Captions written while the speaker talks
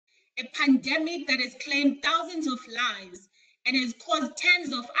a pandemic that has claimed thousands of lives and has caused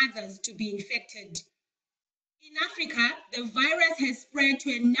tens of others to be infected. In Africa, the virus has spread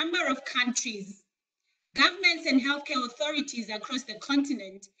to a number of countries. Governments and healthcare authorities across the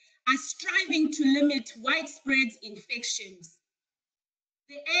continent are striving to limit widespread infections.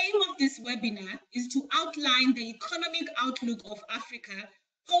 The aim of this webinar is to outline the economic outlook of Africa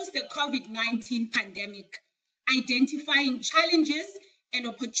post the COVID-19 pandemic, identifying challenges and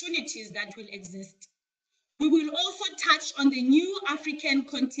opportunities that will exist. We will also touch on the new African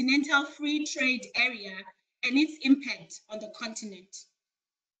Continental Free Trade Area and its impact on the continent.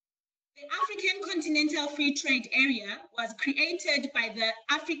 The African Continental Free Trade Area was created by the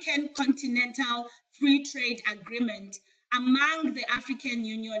African Continental Free Trade Agreement among the African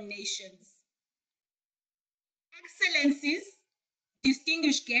Union nations. Excellencies,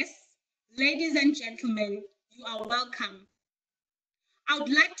 distinguished guests, ladies and gentlemen, you are welcome. I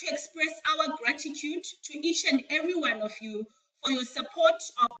would like to express our gratitude to each and every one of you for your support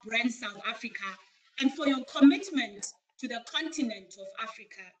of Brand South Africa and for your commitment to the continent of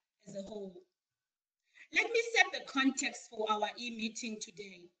Africa as a whole. Let me set the context for our e-meeting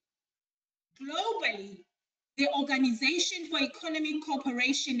today. Globally, the Organization for Economic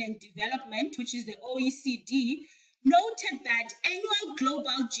Cooperation and Development, which is the OECD, noted that annual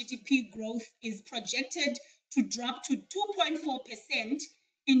global GDP growth is projected to drop to 2.4%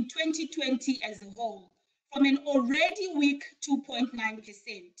 in 2020 as a whole, from an already weak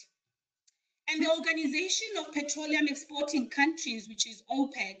 2.9%. And the Organization of Petroleum Exporting Countries, which is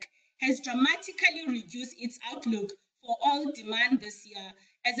OPEC, has dramatically reduced its outlook for oil demand this year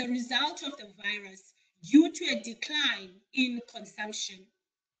as a result of the virus due to a decline in consumption.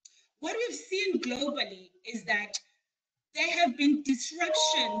 What we've seen globally is that there have been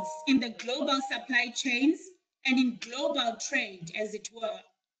disruptions in the global supply chains and in global trade, as it were.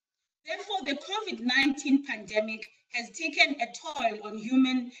 Therefore, the COVID-19 pandemic has taken a toll on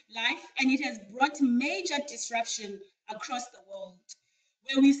human life, and it has brought major disruption across the world,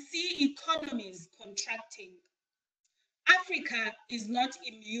 where we see economies contracting. Africa is not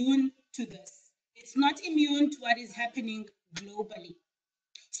immune to this. It's not immune to what is happening globally.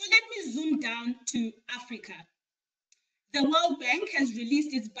 So let me zoom down to Africa. The World Bank has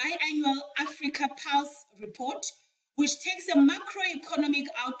released its biannual Africa Pulse report, which takes a macroeconomic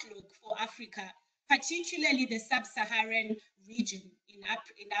outlook for Africa, particularly the sub-Saharan region in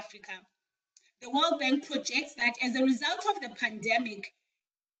Africa. The World Bank projects that as a result of the pandemic,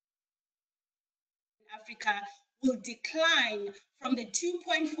 Africa will decline from the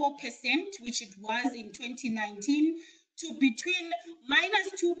 2.4%, which it was in 2019, to between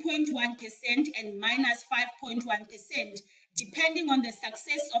 -2.1% and -5.1%, depending on the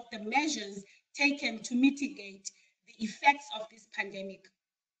success of the measures taken to mitigate the effects of this pandemic.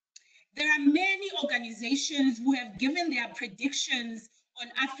 There are many organizations who have given their predictions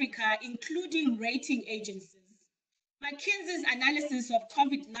on Africa, including rating agencies. McKinsey's analysis of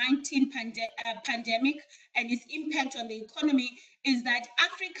COVID-19 pandemic and its impact on the economy is that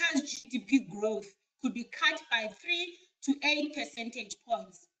Africa's GDP growth could be cut by 3 to 8 percentage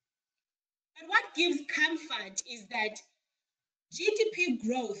points. But what gives comfort is that GDP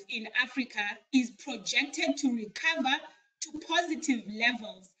growth in Africa is projected to recover to positive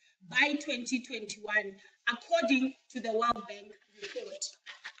levels by 2021, according to the World Bank report.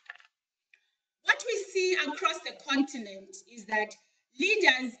 What we see across the continent is that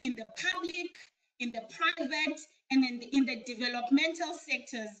leaders in the public, in the private, and in the developmental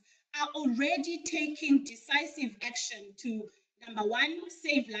sectors are already taking decisive action to, number one,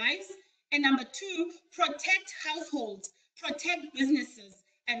 save lives, and number two, protect households, protect businesses,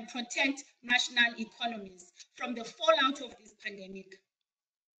 and protect national economies from the fallout of this pandemic.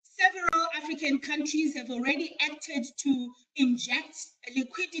 Several African countries have already acted to inject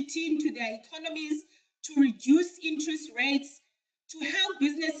liquidity into their economies, to reduce interest rates, to help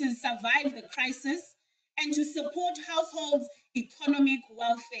businesses survive the crisis, and to support households' economic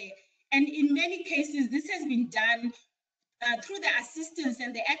welfare. And in many cases, this has been done through the assistance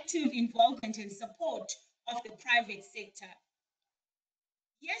and the active involvement and support of the private sector.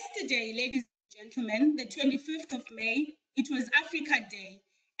 Yesterday, ladies and gentlemen, the 25th of May, it was Africa Day,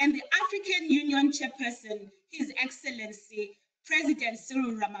 and the African Union chairperson, His Excellency President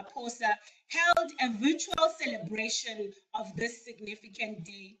Cyril Ramaphosa, held a virtual celebration of this significant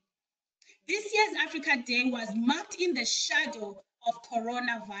day. This year's Africa Day was marked in the shadow of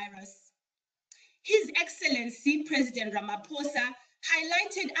coronavirus. His Excellency President Ramaphosa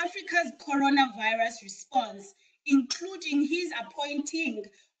highlighted Africa's coronavirus response, including his appointing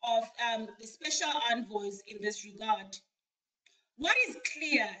of the special envoys in this regard. What is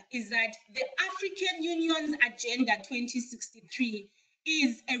clear is that the African Union's Agenda 2063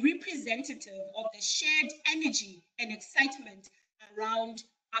 is a representative of the shared energy and excitement around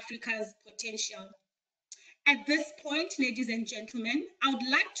Africa's potential. At this point, ladies and gentlemen, I would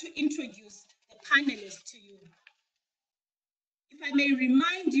like to introduce the panelists to you. If I may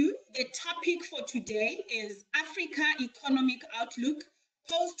remind you, the topic for today is Africa Economic Outlook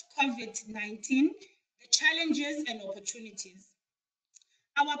post-COVID-19, the challenges and opportunities.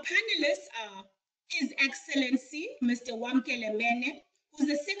 Our panelists are His Excellency, Mr. Wamkele Mene, who's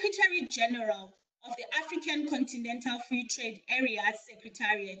the Secretary General of the African Continental Free Trade Area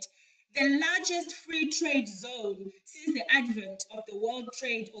Secretariat, the largest free trade zone since the advent of the World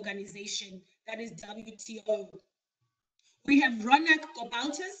Trade Organization, that is WTO. We have Ronak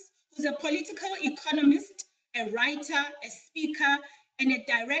Gopaldas, who's a political economist, a writer, a speaker, and a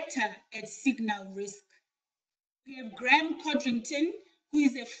director at Signal Risk. We have Graeme Codrington, who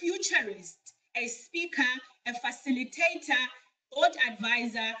is a futurist, a speaker, a facilitator, board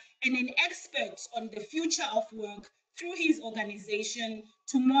advisor, and an expert on the future of work through his organization,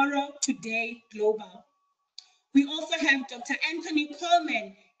 Tomorrow, Today Global. We also have Dr. Anthony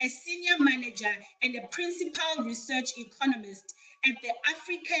Coleman, a senior manager and a principal research economist at the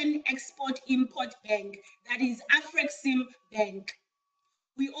African Export-Import Bank, that is Afrexim Bank.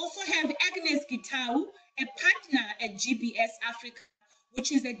 We also have Agnes Gitau, a partner at GBS Africa,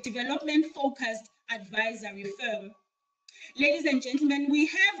 which is a development-focused advisory firm. Ladies and gentlemen, we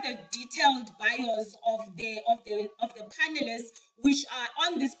have the detailed bios of the panelists, which are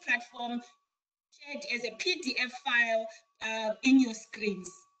on this platform, shared as a PDF file in your screens.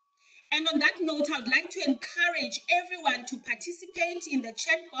 And on that note, I would like to encourage everyone to participate in the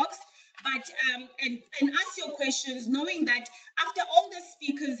chat box, but and ask your questions, knowing that after all the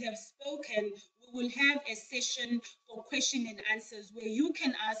speakers have spoken, we will have a session for question and answers where you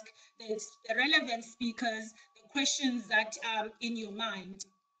can ask the relevant speakers the questions that are in your mind.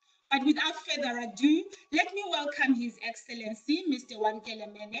 But without further ado, let me welcome His Excellency, Mr. Wamkele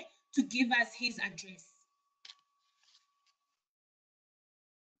Mene, to give us his address.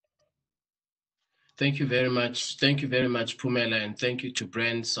 Thank you very much. Thank you very much, Pumela, and thank you to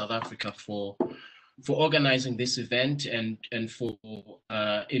Brand South Africa for organizing this event and for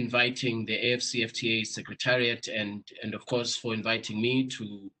inviting the AFCFTA Secretariat and of course for inviting me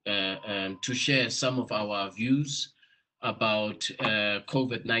to share some of our views about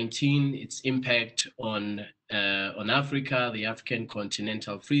COVID-19, its impact on Africa, the African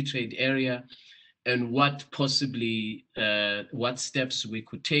Continental Free Trade Area, and what steps we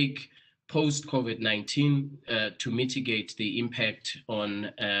could take post-COVID-19 to mitigate the impact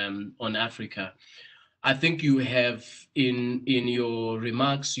on Africa. I think you have, in your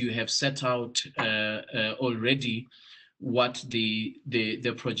remarks, you have set out already what the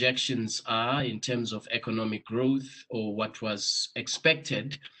projections are in terms of economic growth, or what was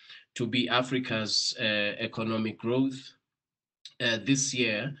expected to be Africa's economic growth this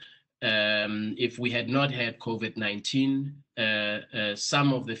year. If we had not had COVID-19,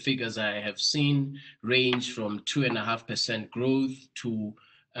 some of the figures I have seen range from 2.5% growth to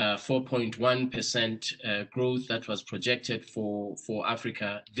 4.1% growth that was projected for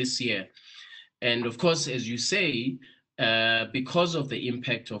Africa this year. And of course, as you say, because of the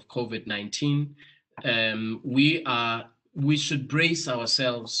impact of COVID-19, we should brace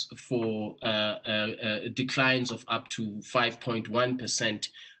ourselves for declines of up to 5.1%,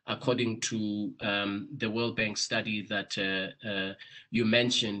 according to the World Bank study that you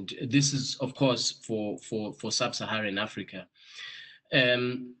mentioned. This is, of course, for sub-Saharan Africa.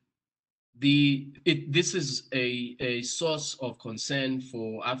 This is a source of concern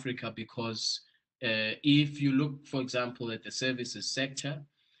for Africa because if you look, for example, at the services sector,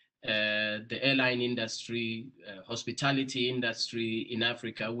 the airline industry, hospitality industry in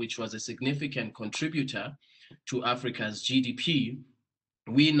Africa, which was a significant contributor to Africa's GDP,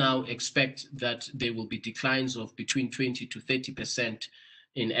 we now expect that there will be declines of between 20 to 30%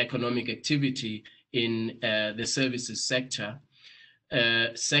 in economic activity in the services sector.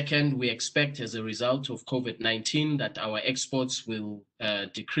 Second, we expect as a result of COVID-19 that our exports will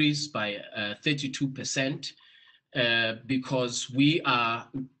decrease by 32% because we are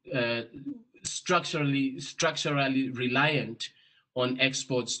structurally reliant on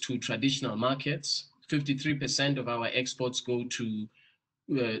exports to traditional markets. 53% of our exports go to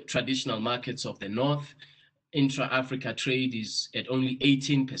traditional markets of the North. Intra-Africa trade is at only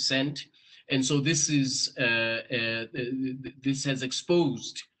 18%. And so this has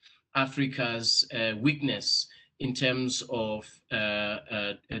exposed Africa's weakness in terms of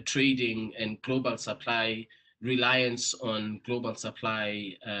trading and global supply reliance on global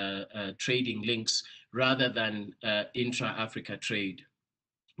supply trading links rather than intra-Africa trade.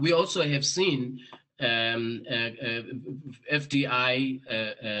 We also have seen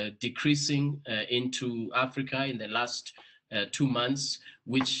FDI decreasing into Africa in the last 2 months,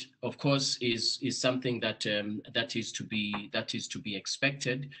 which of course is something that that is to be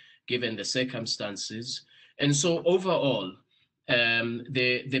expected given the circumstances. And so overall,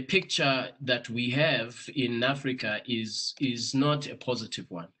 the picture that we have in Africa is not a positive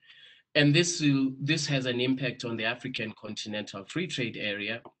one. And this has an impact on the African continental free trade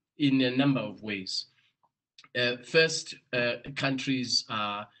area in a number of ways. First, countries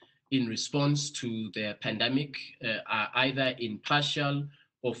are in response to the pandemic, are either in partial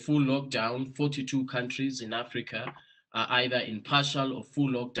or full lockdown. 42 countries in Africa are either in partial or full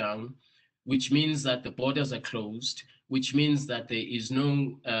lockdown, which means that the borders are closed, which means that there is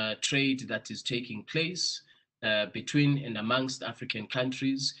no trade that is taking place between and amongst African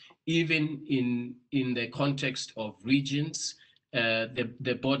countries. Even in the context of regions,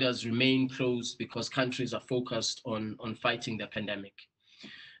 the borders remain closed because countries are focused on fighting the pandemic.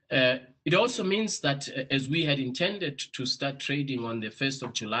 It also means that as we had intended to start trading on the 1st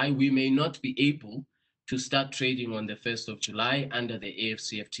of July, we may not be able to start trading on the 1st of July under the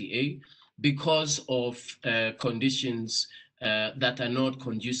AfCFTA because of conditions that are not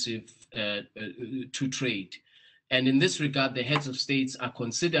conducive to trade. And in this regard, the heads of states are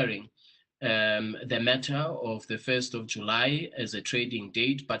considering the matter of the 1st of July as a trading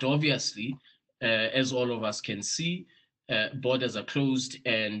date. But obviously, as all of us can see, borders are closed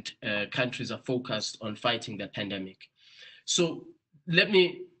and countries are focused on fighting the pandemic. So let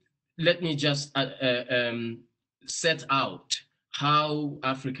me just set out how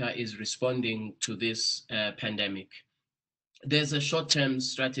Africa is responding to this pandemic. There's a short-term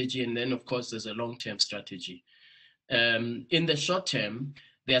strategy, and then of course there's a long-term strategy. In the short term,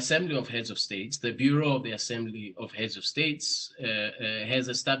 the Assembly of Heads of States, the Bureau of the Assembly of Heads of States, has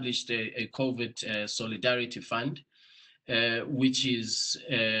established a COVID Solidarity Fund, which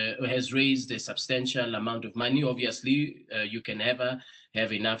has raised a substantial amount of money. Obviously, you can never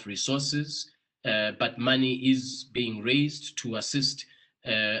have enough resources, but money is being raised to assist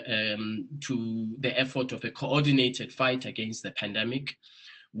to the effort of a coordinated fight against the pandemic.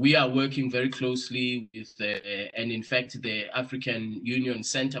 We are working very closely with, and in fact, the African Union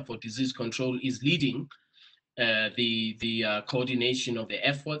Center for Disease Control is leading the coordination of the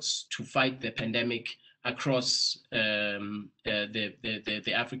efforts to fight the pandemic across the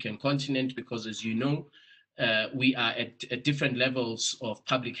African continent, because as you know, we are at different levels of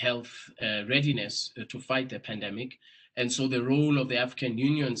public health readiness to fight the pandemic. And so the role of the African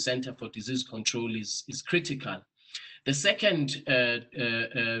Union Center for Disease Control is critical. The second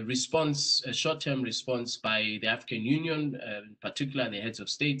response, a short-term response by the African Union, in particular the heads of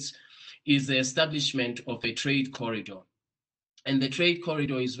states, is the establishment of a trade corridor. And the trade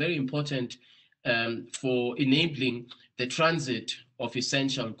corridor is very important for enabling the transit of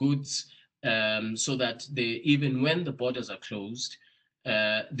essential goods so that even when the borders are closed,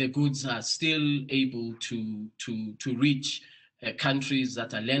 the goods are still able to reach countries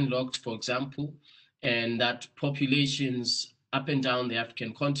that are landlocked, for example, and that populations up and down the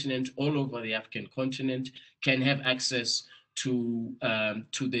African continent, all over the African continent, can have access to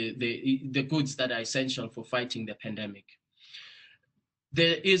the goods that are essential for fighting the pandemic.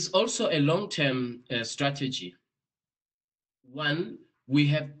 There is also a long-term strategy. One, we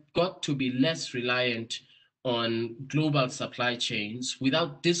have got to be less reliant on global supply chains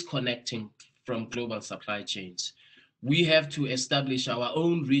without disconnecting from global supply chains. We have to establish our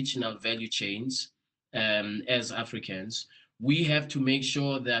own regional value chains as Africans. We have to make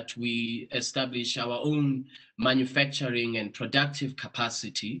sure that we establish our own manufacturing and productive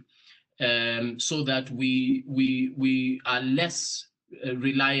capacity so that we are less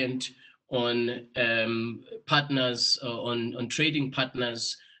reliant on partners, on trading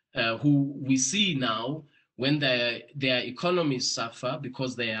partners who we see now when their economies suffer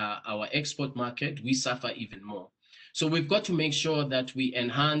because they are our export market, we suffer even more. So we've got to make sure that we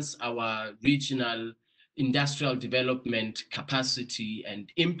enhance our regional industrial development capacity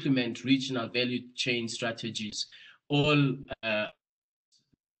and implement regional value chain strategies all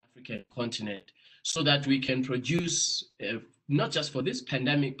African continent so that we can produce, not just for this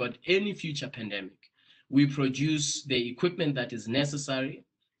pandemic, but any future pandemic. We produce the equipment that is necessary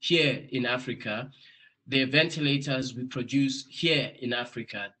here in Africa, the ventilators we produce here in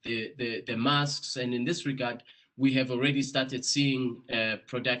Africa, the masks, and in this regard, we have already started seeing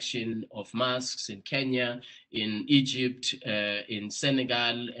production of masks in Kenya, in Egypt, in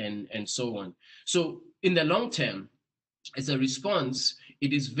Senegal, and so on. So in the long term, as a response,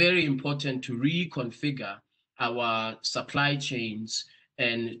 it is very important to reconfigure our supply chains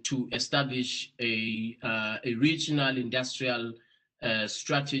and to establish a regional industrial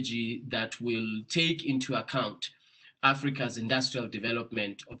strategy that will take into account Africa's industrial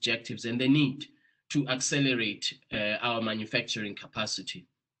development objectives and the need to accelerate our manufacturing capacity.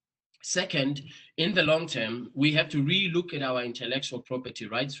 Second, in the long term, we have to re-look at our intellectual property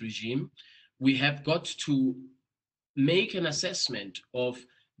rights regime. We have got to make an assessment of,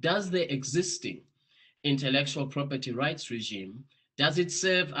 does the existing intellectual property rights regime, does it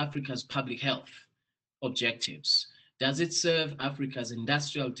serve Africa's public health objectives? Does it serve Africa's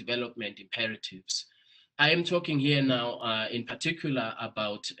industrial development imperatives? I am talking here now in particular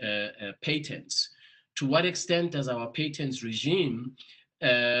about patents. To what extent does our patents regime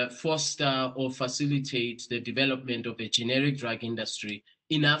foster or facilitate the development of a generic drug industry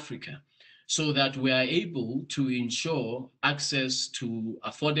in Africa, so that we are able to ensure access to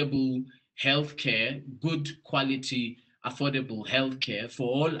affordable healthcare, good quality, affordable healthcare for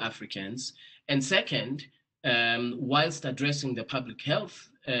all Africans? And second, whilst addressing the public health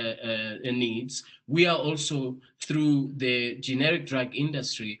needs, we are also, through the generic drug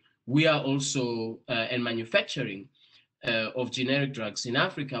industry, we are also, and manufacturing of generic drugs in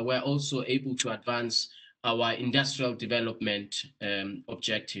Africa, we're also able to advance our industrial development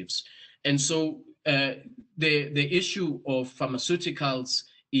objectives. And so the issue of pharmaceuticals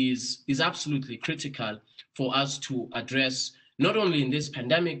is absolutely critical for us to address, not only in this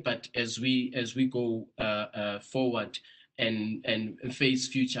pandemic, but as we go forward and face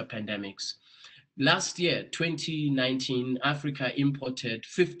future pandemics. Last year, 2019, Africa imported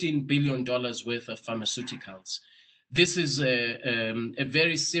 $15 billion worth of pharmaceuticals. This is a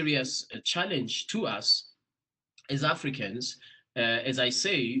very serious challenge to us as Africans, as I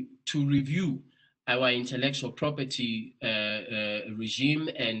say, to review our intellectual property regime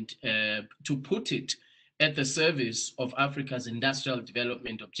and to put it at the service of Africa's industrial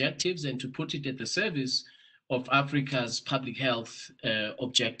development objectives and to put it at the service of Africa's public health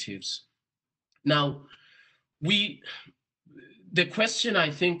objectives. Now, the question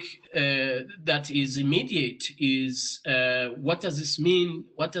I think that is immediate is, what does this mean?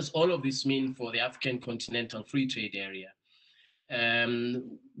 What does all of this mean for the African Continental Free Trade Area?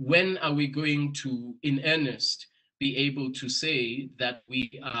 When are we going to, in earnest, be able to say that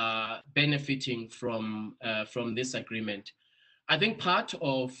we are benefiting from this agreement? I think part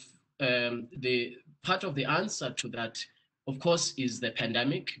of the answer to that, of course, is the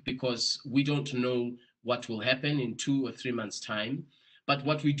pandemic, because we don't know what will happen in 2 or 3 months' time. But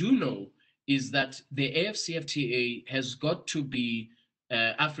what we do know is that the AfCFTA has got to be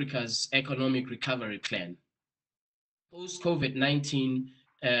Africa's economic recovery plan. Post-COVID-19,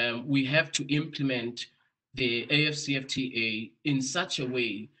 we have to implement the AfCFTA in such a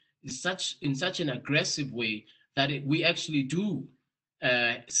way, in such an aggressive way, that we actually do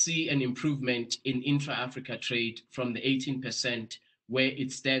see an improvement in intra-Africa trade from the 18% where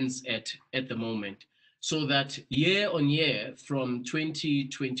it stands at the moment. So that year on year from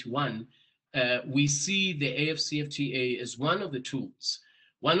 2021, we see the AfCFTA as one of the tools,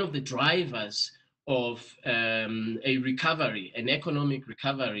 one of the drivers of a recovery, an economic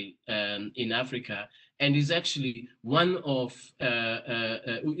recovery in Africa, and is actually one of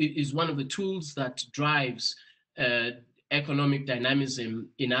the tools that drives economic dynamism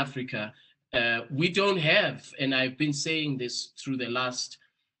in Africa. We don't have, and I've been saying this through the last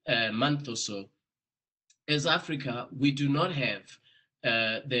month or so, as Africa, we do not have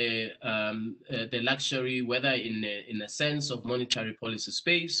the luxury, whether in a sense of monetary policy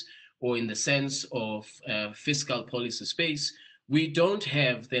space or in the sense of fiscal policy space, we don't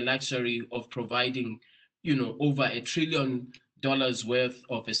have the luxury of providing, over $1 trillion worth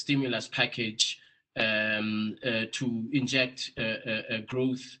of a stimulus package to inject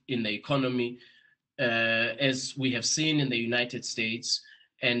growth in the economy, as we have seen in the United States,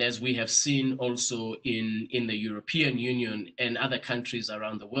 and as we have seen also in the European Union and other countries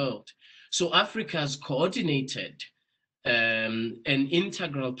around the world. So Africa's coordinated, an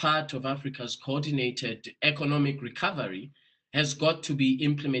integral part of Africa's coordinated economic recovery has got to be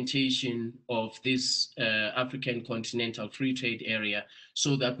implementation of this African Continental Free Trade Area,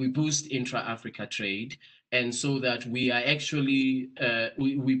 so that we boost intra-Africa trade, and so that we are actually,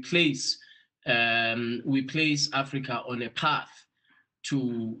 we place Africa on a path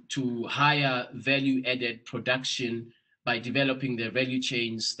to higher value-added production by developing the value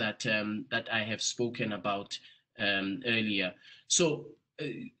chains that I have spoken about earlier. So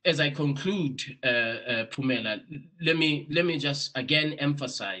as I conclude, Pumela, let me just again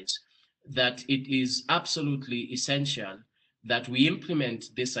emphasize that it is absolutely essential that we implement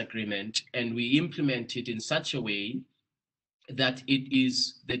this agreement, and we implement it in such a way that it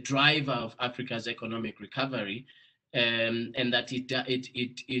is the driver of Africa's economic recovery, and that it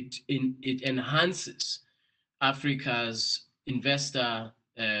enhances Africa's investor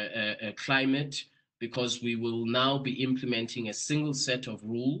climate, because we will now be implementing a single set of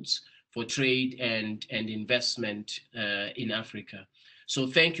rules for trade and investment in Africa. So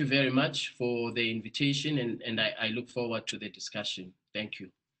thank you very much for the invitation, and I look forward to the discussion. Thank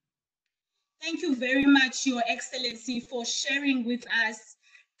you. Thank you very much, Your Excellency, for sharing with us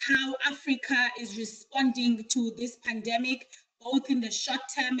how Africa is responding to this pandemic, both in the short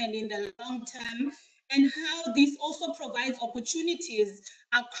term and in the long term, and how this also provides opportunities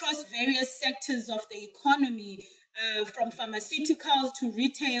across various sectors of the economy, from pharmaceuticals to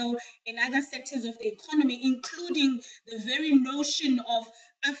retail and other sectors of the economy, including the very notion of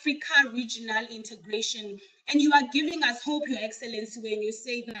Africa regional integration. And you are giving us hope, Your Excellency, when you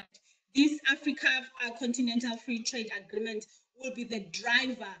say that this Africa Continental Free Trade Agreement will be the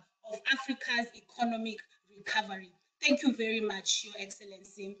driver of Africa's economic recovery. Thank you very much, Your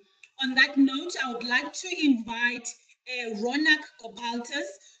Excellency. On that note, I would like to invite Ronak Gopaldas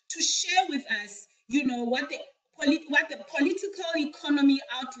to share with us, what the political economy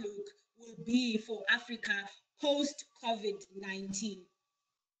outlook will be for Africa post-COVID-19.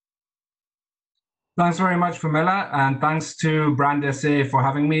 Thanks very much, Pumela, and thanks to Brand SA for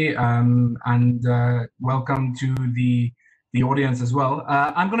having me, and welcome to the audience as well.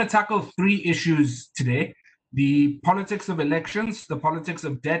 I'm going to tackle 3 issues today: the politics of elections, the politics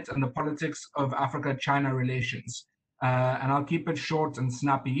of debt, and the politics of Africa-China relations. And I'll keep it short and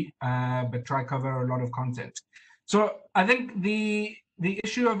snappy, but try to cover a lot of content. So I think the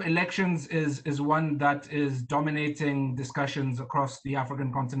issue of elections is one that is dominating discussions across the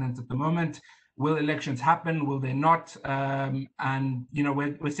African continent at the moment. Will elections happen? Will they not? And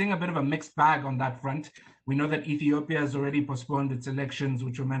we're seeing a bit of a mixed bag on that front. We know that Ethiopia has already postponed its elections,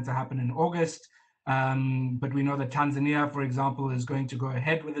 which were meant to happen in August. But we know that Tanzania, for example, is going to go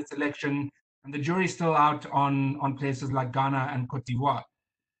ahead with its election, and the jury's still out on places like Ghana and Cote d'Ivoire.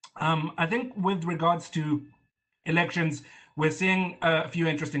 I think with regards to elections, we're seeing a few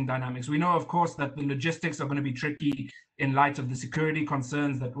interesting dynamics. We know, of course, that the logistics are going to be tricky in light of the security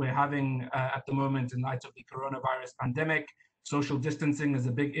concerns that we're having at the moment in light of the coronavirus pandemic. Social distancing is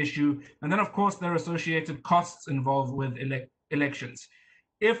a big issue. And then, of course, there are associated costs involved with elections.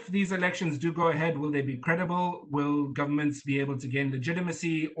 If these elections do go ahead, will they be credible? Will governments be able to gain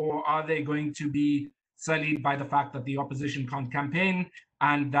legitimacy? Or are they going to be sullied by the fact that the opposition can't campaign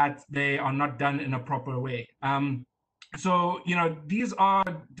and that they are not done in a proper way? So, these are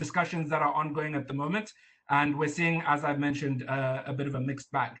discussions that are ongoing at the moment, and we're seeing, as I've mentioned, a bit of a mixed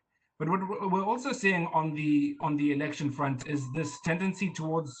bag. But what we're also seeing on the election front is this tendency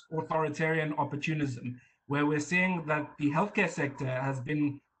towards authoritarian opportunism, where we're seeing that the healthcare sector has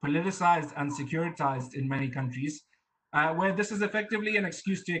been politicized and securitized in many countries, where this is effectively an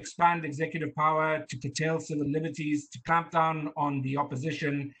excuse to expand executive power, to curtail civil liberties, to clamp down on the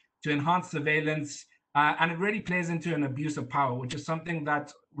opposition, to enhance surveillance. And it really plays into an abuse of power, which is something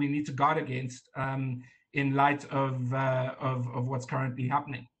that we need to guard against in light of what's currently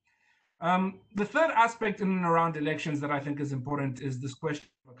happening. The third aspect in and around elections that I think is important is this question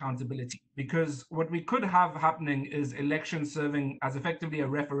of accountability, because what we could have happening is elections serving as effectively a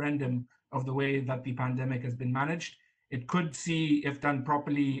referendum of the way that the pandemic has been managed. It could see, if done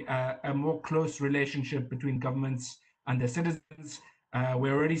properly, a more close relationship between governments and their citizens.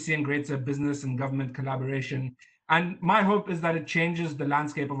 We're already seeing greater business and government collaboration. And my hope is that it changes the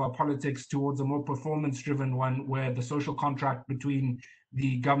landscape of our politics towards a more performance-driven one, where the social contract between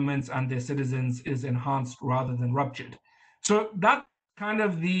the governments and their citizens is enhanced rather than ruptured. So that's kind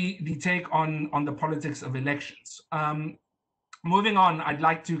of the take on the politics of elections. Moving on, I'd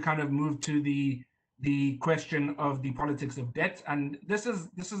like to kind of move to the question of the politics of debt. And this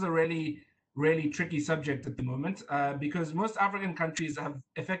is a really tricky subject at the moment, because most African countries have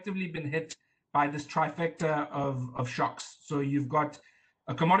effectively been hit by this trifecta of shocks. So you've got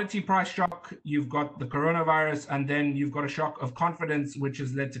a commodity price shock, you've got the coronavirus, and then you've got a shock of confidence, which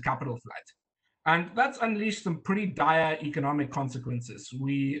has led to capital flight. And that's unleashed some pretty dire economic consequences.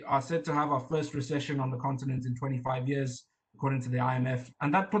 We are said to have our first recession on the continent in 25 years, according to the IMF.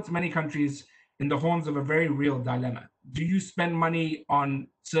 And that puts many countries in the horns of a very real dilemma. Do you spend money on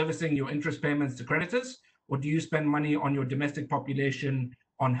servicing your interest payments to creditors, or do you spend money on your domestic population,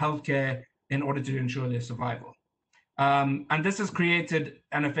 on healthcare, in order to ensure their survival? And this has created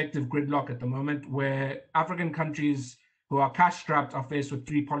an effective gridlock at the moment, where African countries who are cash-strapped are faced with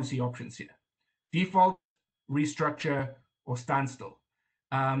three policy options here: default, restructure, or standstill.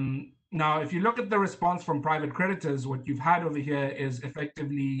 Now, if you look at the response from private creditors, what you've had over here is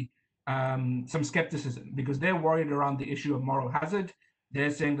effectively some skepticism, because they're worried around the issue of moral hazard.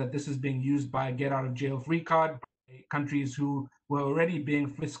 They're saying that this is being used by a get-out-of-jail-free card by countries who were already being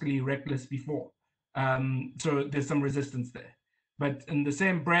fiscally reckless before. So there's some resistance there. But in the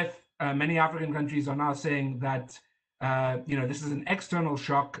same breath, many African countries are now saying that this is an external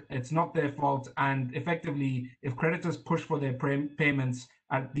shock. It's not their fault. And effectively, if creditors push for their payments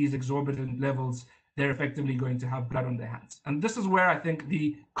at these exorbitant levels, they're effectively going to have blood on their hands. And this is where I think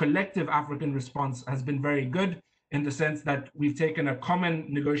the collective African response has been very good, in the sense that we've taken a common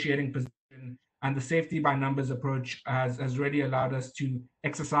negotiating position, and the safety by numbers approach has really allowed us to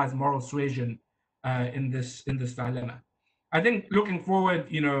exercise moral suasion in this dilemma. I think looking forward,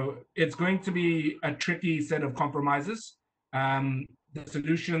 it's going to be a tricky set of compromises. The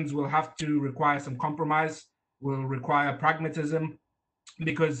solutions will have to require some compromise, will require pragmatism,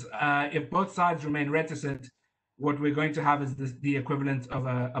 because if both sides remain reticent, what we're going to have is the equivalent of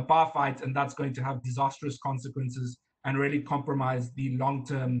a bar fight, and that's going to have disastrous consequences and really compromise the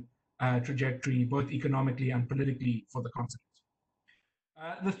long-term trajectory, both economically and politically, for the continent.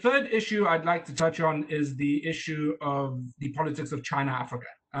 The third issue I'd like to touch on is the issue of the politics of China-Africa.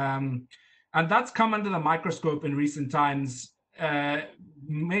 And that's come under the microscope in recent times,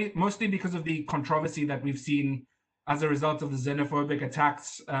 mostly because of the controversy that we've seen as a result of the xenophobic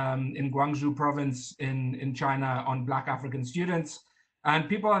attacks in Guangzhou province in China on Black African students. And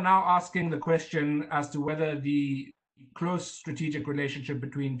people are now asking the question as to whether the close strategic relationship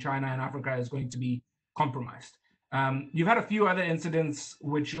between China and Africa is going to be compromised. You've had a few other incidents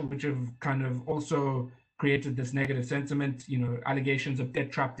which have kind of also created this negative sentiment, allegations of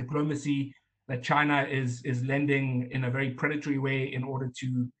debt trap diplomacy, that China is lending in a very predatory way in order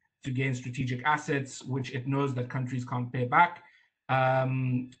to gain strategic assets, which it knows that countries can't pay back.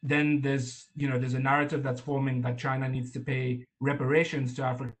 Then there's a narrative that's forming that China needs to pay reparations to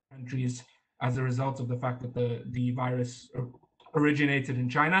African countries as a result of the fact that the virus originated in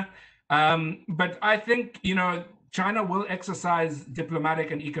China. But I think, China will exercise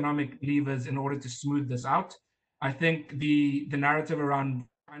diplomatic and economic levers in order to smooth this out. I think the narrative around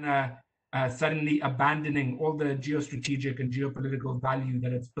China suddenly abandoning all the geostrategic and geopolitical value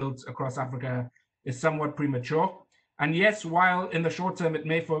that it's built across Africa is somewhat premature. And yes, while in the short term it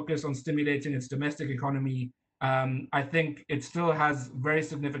may focus on stimulating its domestic economy, I think it still has very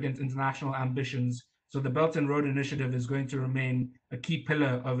significant international ambitions. So the Belt and Road Initiative is going to remain a key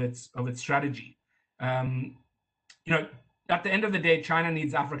pillar of its strategy. At the end of the day, China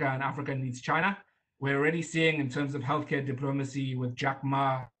needs Africa and Africa needs China. We're already seeing, in terms of healthcare diplomacy, with Jack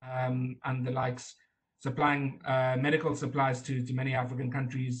Ma and the likes, supplying medical supplies to many African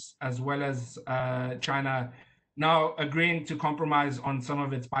countries, as well as China now agreeing to compromise on some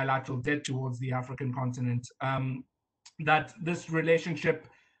of its bilateral debt towards the African continent, that this relationship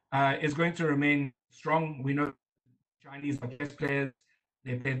is going to remain strong. We know Chinese are chess players,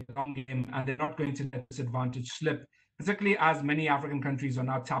 they play the long game, and they're not going to let this advantage slip, particularly as many African countries are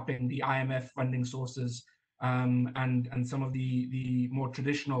now tapping the IMF funding sources and some of the more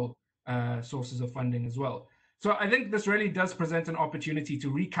traditional sources of funding as well. So I think this really does present an opportunity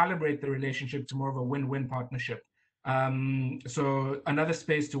to recalibrate the relationship to more of a win-win partnership. So another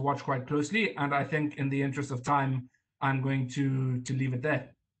space to watch quite closely, and I think in the interest of time, I'm going to leave it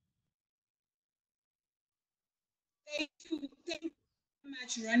there. Thank you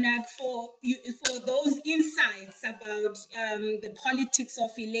much, Ronak, for those insights about the politics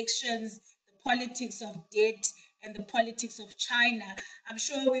of elections, the politics of debt, and the politics of China. I'm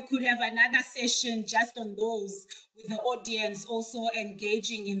sure we could have another session just on those, with the audience also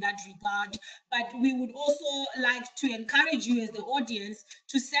engaging in that regard. But we would also like to encourage you as the audience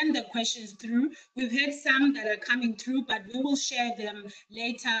to send the questions through. We've had some that are coming through, but we will share them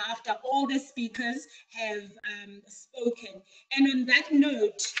later after all the speakers have spoken. And on that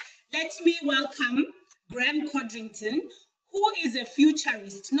note, let me welcome Graeme Codrington, who is a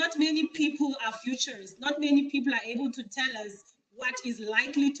futurist. Not many people are futurists. Not many people are able to tell us what is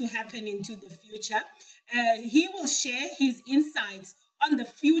likely to happen into the future. He will share his insights on the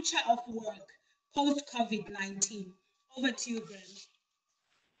future of work post-COVID-19. Over to you, Graeme.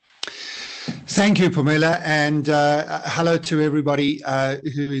 Thank you, Pumela, and hello to everybody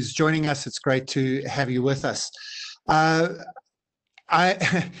who is joining us. It's great to have you with us.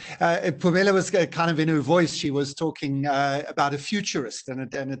 Pumela was kind of in her voice. She was talking about a futurist,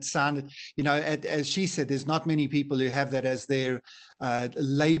 and it sounded, you know, as she said, there's not many people who have that as their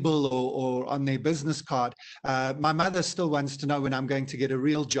label or on their business card. My mother still wants to know when I'm going to get a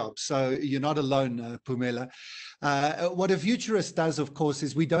real job. So you're not alone, Pumela. What a futurist does, of course,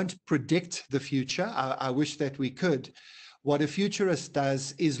 is we don't predict the future. I wish that we could. What a futurist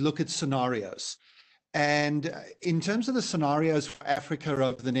does is look at scenarios. And in terms of the scenarios for Africa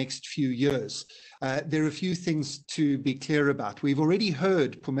over the next few years, there are a few things to be clear about. We've already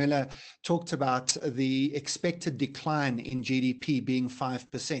heard Pumela talked about the expected decline in GDP being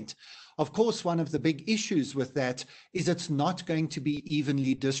 5%. Of course, one of the big issues with that is it's not going to be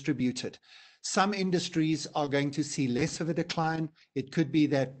evenly distributed. Some industries are going to see less of a decline. It could be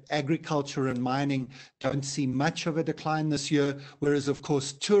that agriculture and mining don't see much of a decline this year, whereas, of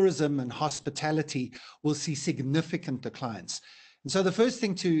course, tourism and hospitality will see significant declines. And so the first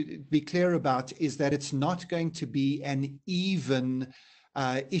thing to be clear about is that it's not going to be an even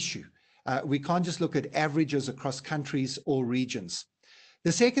issue. We can't just look at averages across countries or regions.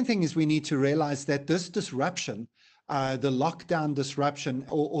 The second thing is we need to realize that this disruption, the lockdown disruption,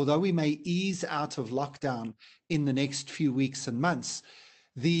 although we may ease out of lockdown in the next few weeks and months,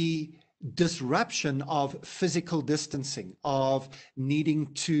 the disruption of physical distancing, of needing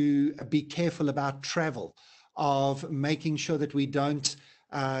to be careful about travel, of making sure that we don't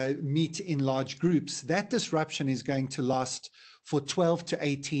meet in large groups, that disruption is going to last for 12 to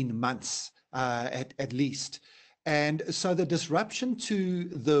 18 months at least. And so the disruption to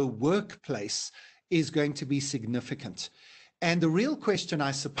the workplace is going to be significant. And the real question,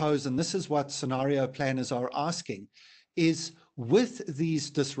 I suppose, and this is what scenario planners are asking, is with these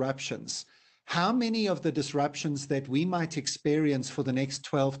disruptions, how many of the disruptions that we might experience for the next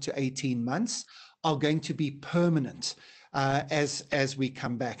 12 to 18 months are going to be permanent as we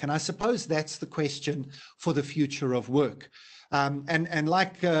come back? And I suppose that's the question for the future of work. And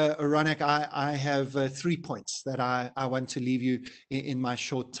like Ronak, I have 3 points that I want to leave you in my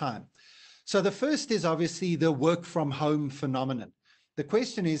short time. So the first is obviously the work from home phenomenon. The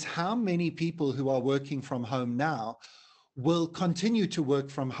question is how many people who are working from home now will continue to work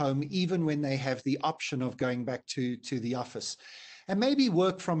from home even when they have the option of going back to the office. And maybe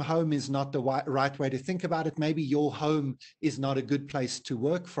work from home is not the right way to think about it. Maybe your home is not a good place to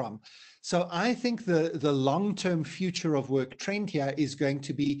work from. So I think the long-term future of work trend here is going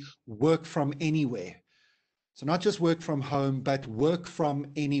to be work from anywhere. So not just work from home, but work from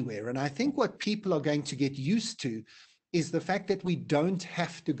anywhere. And I think what people are going to get used to is the fact that we don't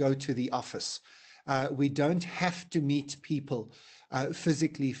have to go to the office. We don't have to meet people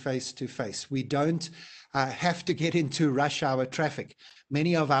physically face to face. We don't have to get into rush hour traffic.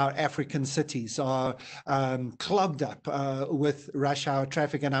 Many of our African cities are clogged up with rush hour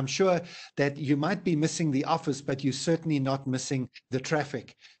traffic. And I'm sure that you might be missing the office, but you're certainly not missing the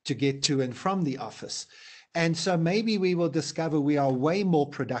traffic to get to and from the office. And so maybe we will discover we are way more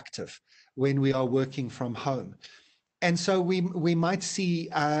productive when we are working from home. And so we might see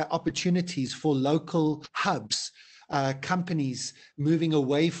opportunities for local hubs, companies moving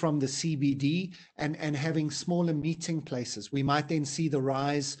away from the CBD and having smaller meeting places. We might then see the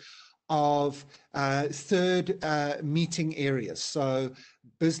rise of third meeting areas. So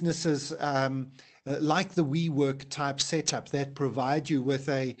businesses like the WeWork type setup that provide you with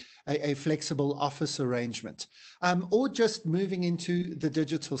a flexible office arrangement, or just moving into the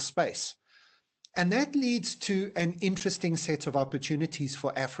digital space. And that leads to an interesting set of opportunities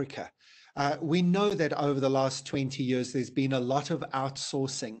for Africa. We know that over the last 20 years, there's been a lot of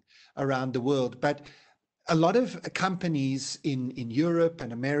outsourcing around the world, but a lot of companies in Europe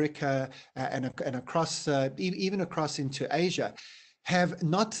and America and across, even across into Asia, have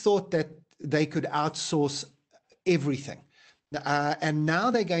not thought that they could outsource everything. And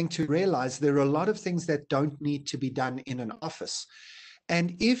now they're going to realize there are a lot of things that don't need to be done in an office.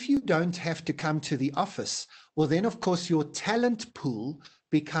 And if you don't have to come to the office, well, then, of course, your talent pool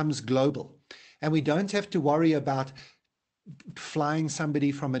becomes global. And we don't have to worry about flying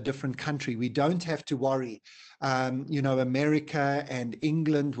somebody from a different country. We don't have to worry. You know, America and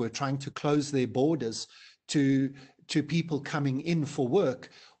England were trying to close their borders to people coming in for work.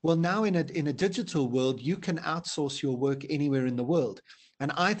 Well, now in a digital world, you can outsource your work anywhere in the world.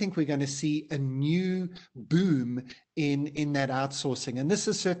 And I think we're going to see a new boom in that outsourcing. And this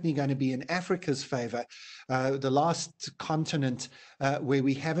is certainly going to be in Africa's favor, the last continent where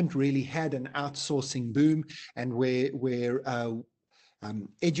we haven't really had an outsourcing boom and where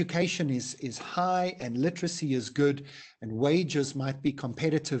Education is high and literacy is good, and wages might be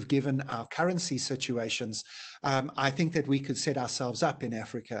competitive given our currency situations. I think that we could set ourselves up in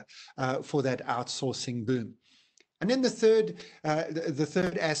Africa for that outsourcing boom. And then the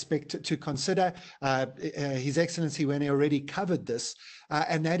third aspect to consider, His Excellency Mene already covered this,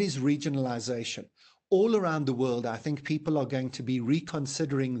 and that is regionalization. All around the world, I think people are going to be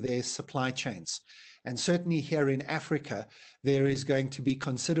reconsidering their supply chains. And certainly here in Africa, there is going to be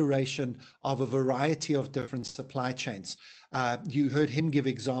consideration of a variety of different supply chains. You heard him give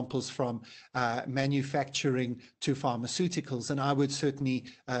examples from manufacturing to pharmaceuticals, and I would certainly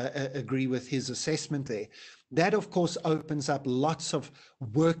agree with his assessment there. That, of course, opens up lots of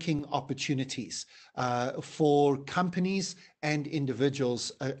working opportunities for companies and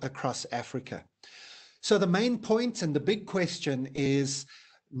individuals across Africa. So the main point and the big question is,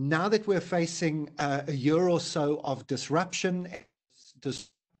 now that we're facing a year or so of disruption,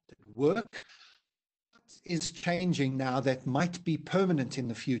 work, what is changing now that might be permanent in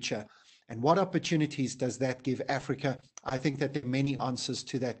the future? And what opportunities does that give Africa? I think that there are many answers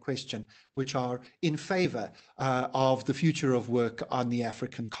to that question, which are in favor of the future of work on the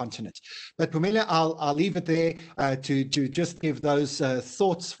African continent. But Pumela, I'll leave it there to just give those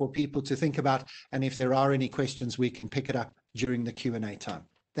thoughts for people to think about. And if there are any questions, we can pick it up during the Q&A time.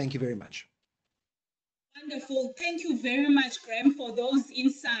 Thank you very much. Wonderful. Thank you very much, Graeme, for those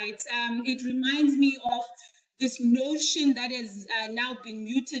insights. It reminds me of this notion that has now been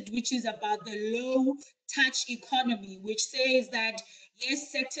muted, which is about the low-touch economy, which says that,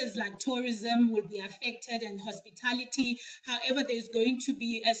 yes, sectors like tourism will be affected and hospitality. However, there's going to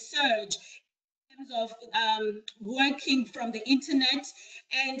be a surge in terms of working from the internet.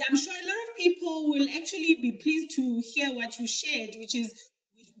 And I'm sure a lot of people will actually be pleased to hear what you shared, which is,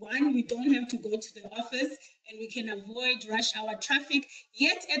 one, we don't have to go to the office and we can avoid rush hour traffic,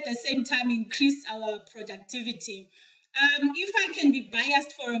 yet at the same time increase our productivity. If I can be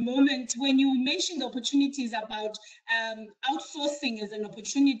biased for a moment, when you mentioned the opportunities about outsourcing as an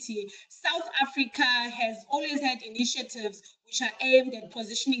opportunity, South Africa has always had initiatives which are aimed at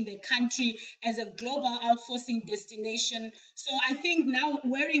positioning the country as a global outsourcing destination. So I think now,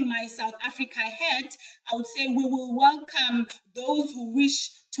 wearing my South Africa hat, I would say we will welcome those who wish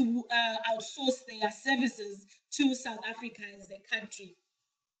to outsource their services to South Africa as a country.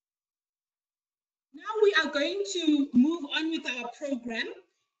 Now we are going to move on with our program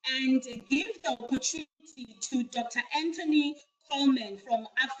and give the opportunity to Dr. Anthony Coleman from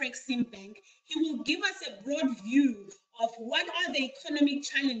Afreximbank. He will give us a broad view of what are the economic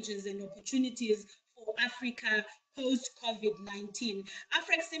challenges and opportunities for Africa post-COVID-19.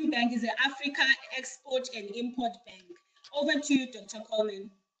 Afreximbank is an Africa Export and Import Bank. Over to you, Dr.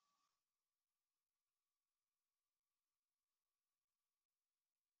 Coleman.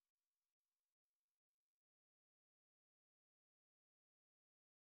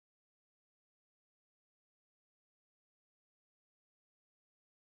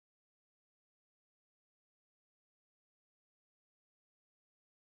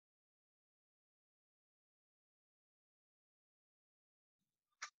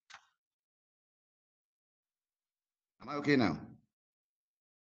 Am I okay now?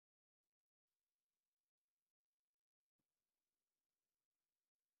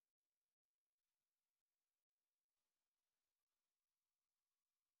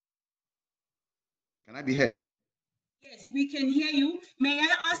 Can I be heard? Yes, we can hear you. May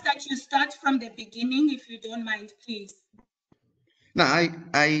I ask that you start from the beginning, if you don't mind, please? Now,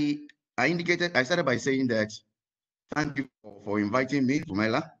 I started by saying that thank you for inviting me,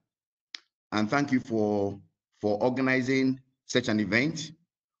 Pumela, and thank you for organizing such an event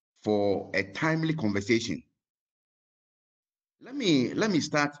for a timely conversation. Let me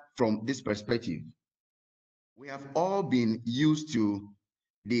start from this perspective. We have all been used to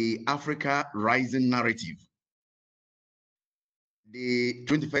the Africa rising narrative. The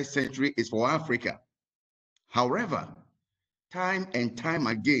 21st century is for Africa. However, time and time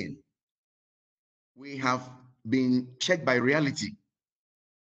again, we have been checked by reality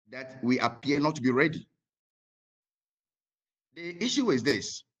that we appear not to be ready. The issue is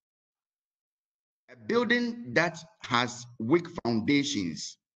this: a building that has weak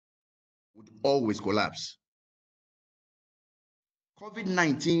foundations would always collapse.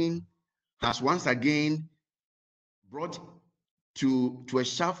 COVID-19 has once again brought to a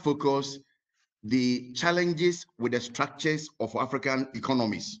sharp focus the challenges with the structures of African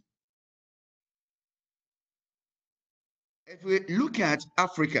economies. If we look at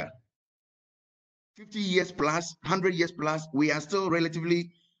Africa, 50 years plus, 100 years plus, we are still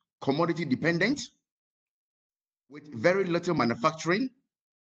relatively commodity dependent. with very little manufacturing.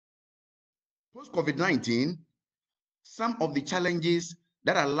 Post-COVID-19, some of the challenges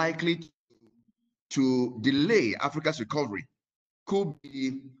that are likely to delay Africa's recovery could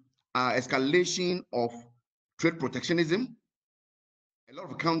be escalation of trade protectionism. A lot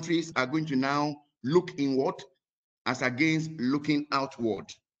of countries are going to now look inward as against looking outward.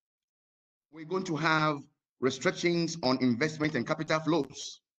 We're going to have restrictions on investment and capital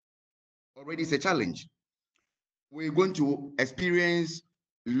flows. Already it's a challenge. We're going to experience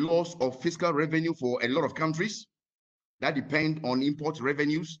loss of fiscal revenue for a lot of countries that depend on import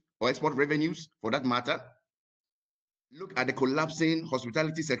revenues or export revenues for that matter. Look at the collapsing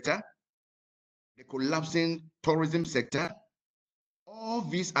hospitality sector, the collapsing tourism sector. All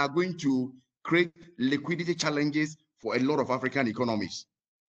these are going to create liquidity challenges for a lot of African economies.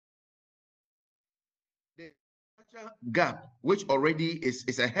 The gap, which already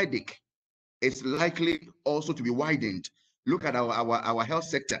is a headache, is likely also to be widened. Look at our health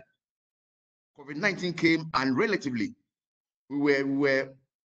sector. COVID-19 came and relatively we were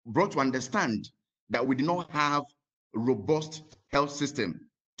brought to understand that we did not have a robust health system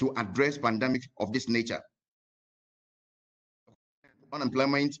to address pandemics of this nature.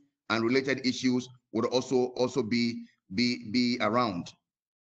 Unemployment and related issues would also be around.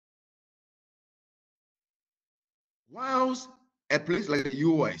 Whilst a place like the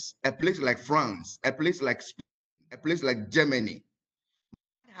US, a place like France, a place like Spain, a place like Germany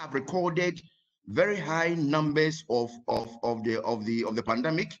have recorded very high numbers of the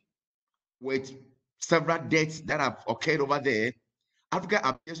pandemic, with several deaths that have occurred over there, Africa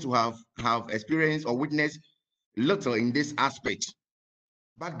appears to have experienced or witnessed little in this aspect.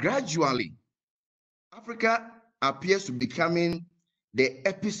 But gradually, Africa appears to be becoming the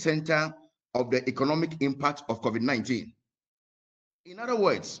epicenter of the economic impact of COVID-19. In other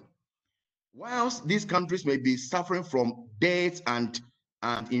words, whilst these countries may be suffering from deaths and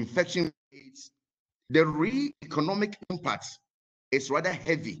infection rates, the real economic impact is rather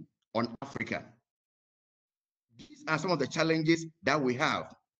heavy on Africa. These are some of the challenges that we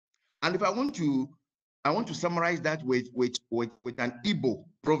have. And if I want to summarize that with an Igbo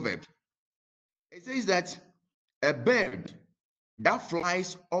proverb. It says that a bird that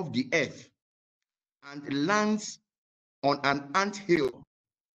flies off the earth and lands on an anthill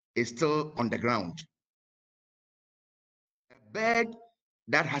is still on the ground. A bird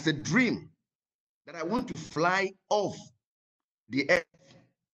that has a dream that I want to fly off the earth,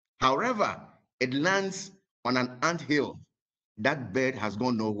 however, it lands on an anthill, that bird has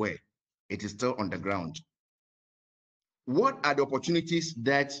gone nowhere. It is still on the ground. What are the opportunities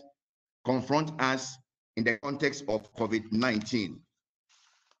that confront us in the context of COVID-19?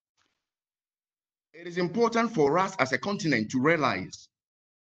 It is important for us as a continent to realize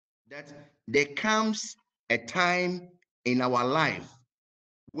that there comes a time in our life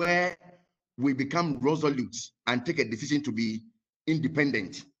where we become resolute and take a decision to be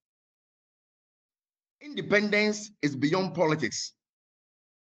independent. Independence is beyond politics.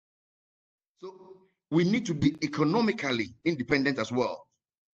 So we need to be economically independent as well.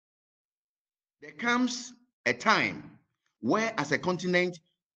 There comes a time where, as a continent,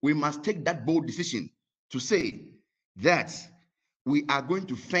 we must take that bold decision to say that we are going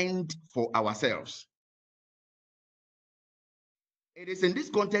to fend for ourselves. It is in this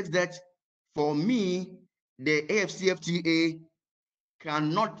context that, for me, the AfCFTA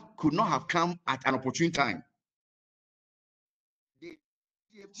could not have come at an opportune time. The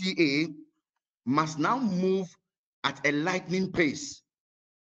AfCFTA must now move at a lightning pace.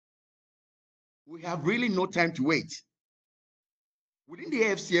 We have really no time to wait. Within the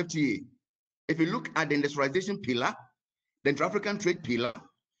AfCFTA, if you look at the industrialization pillar, the intra-African trade pillar,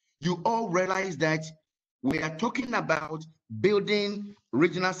 you all realize that we are talking about building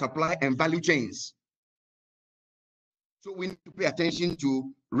regional supply and value chains. So we need to pay attention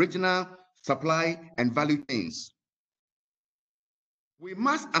to regional supply and value chains. We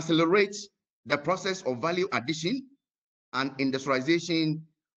must accelerate the process of value addition and industrialization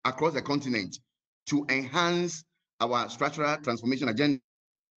across the continent to enhance our structural transformation agenda.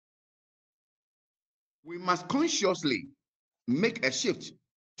 We must consciously make a shift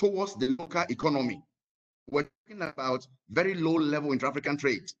towards the local economy. We're talking about very low level intra-African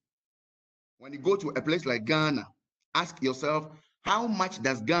trade. When you go to a place like Ghana, ask yourself, how much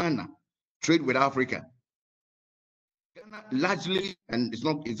does Ghana trade with Africa? Ghana largely, and it's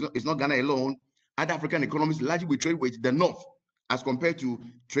not Ghana alone, other African economies largely we trade with the North as compared to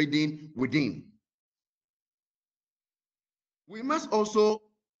trading within. We must also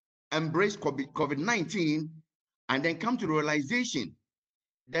embrace COVID-19 and then come to the realization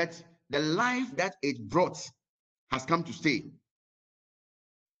that the life that it brought has come to stay.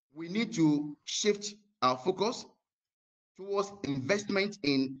 We need to shift our focus towards investment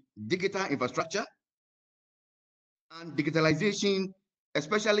in digital infrastructure and digitalization,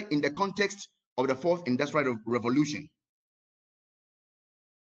 especially in the context of the fourth industrial revolution.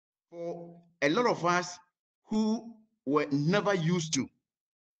 For a lot of us who were never used to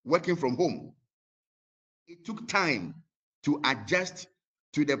working from home, it took time to adjust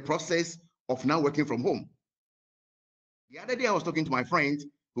to the process of now working from home. The other day I was talking to my friend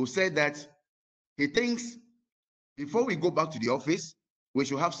who said that he thinks before we go back to the office, we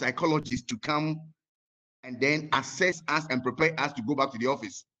should have psychologists to come and then assess us and prepare us to go back to the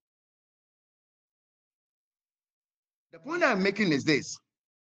office. The point I'm making is this.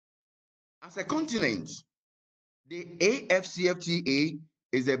 As a continent, the AFCFTA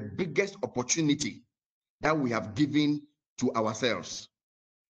is the biggest opportunity that we have given to ourselves.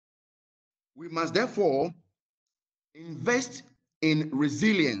 We must therefore invest in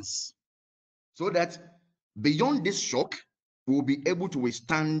resilience so that beyond this shock, we will be able to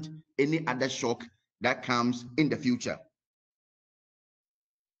withstand any other shock that comes in the future.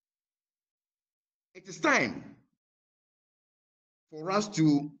 It is time for us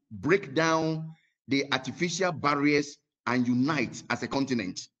to break down the artificial barriers and unite as a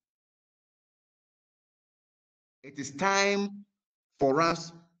continent. It is time for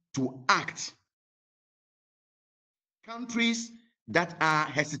us to act. Countries that are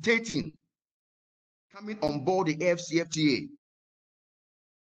hesitating coming on board the AFCFTA,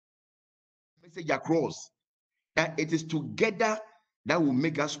 message across that it is together that will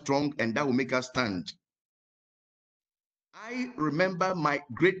make us strong and that will make us stand. I remember my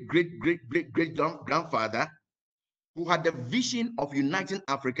great-great-great-great-grandfather who had the vision of uniting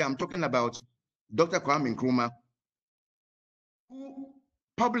Africa. I'm talking about Dr. Kwame Nkrumah, who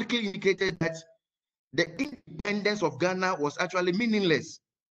publicly indicated that the independence of Ghana was actually meaningless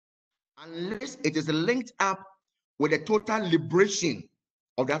unless it is linked up with the total liberation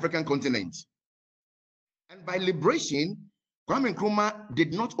of the African continent. And by liberation, Kwame Nkrumah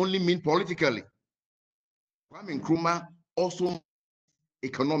did not only mean politically. Kwame Nkrumah also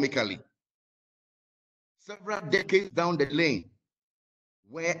economically. Several decades down the lane,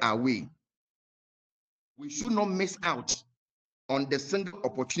 where are we? We should not miss out on the single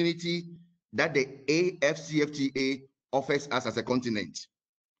opportunity that the AFCFTA offers us as a continent.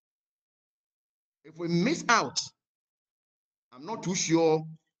 If we miss out, I'm not too sure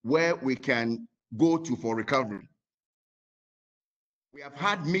where we can go to for recovery. We have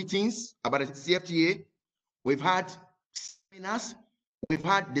had meetings about the CFTA. We've had seminars. We've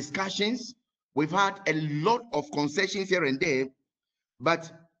had discussions. We've had a lot of concessions here and there,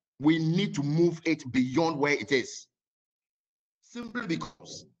 but we need to move it beyond where it is. Simply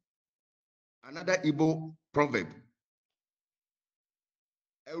because another Igbo proverb,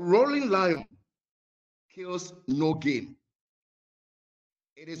 a rolling lion kills no game.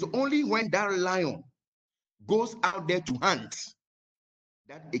 It is only when that lion goes out there to hunt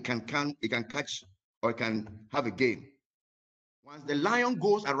that it can catch or it can have a game. Once the lion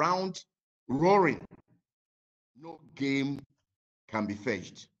goes around roaring, no game can be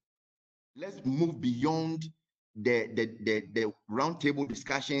fetched. Let's move beyond the roundtable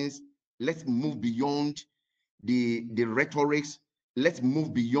discussions. Let's move beyond the rhetorics. Let's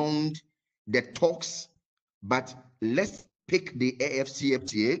move beyond the talks, but let's pick the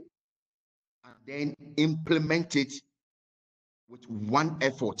AFCFTA and then implement it with one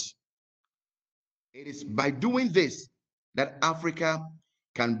effort. It is by doing this that Africa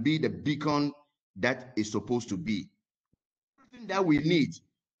can be the beacon that is supposed to be. Everything that we need,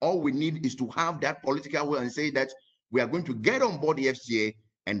 all we need is to have that political will and say that we are going to get on board the FTA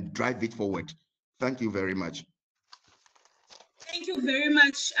and drive it forward. Thank you very much. Thank you very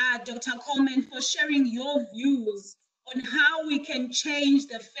much, Dr. Coleman, for sharing your views on how we can change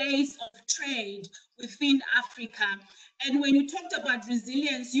the face of trade within Africa. And when you talked about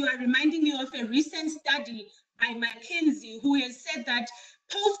resilience, you are reminding me of a recent study by McKinsey, who has said that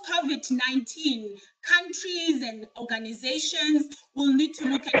post-COVID-19, countries and organizations will need to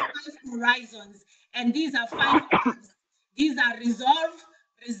look at 5 horizons. And these are 5 R's. These are resolve,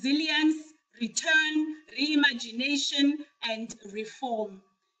 resilience, return, reimagination, and reform.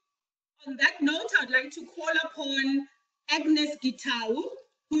 On that note, I'd like to call upon Agnes Gitau,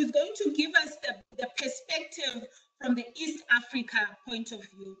 who is going to give us the perspective from the East Africa point of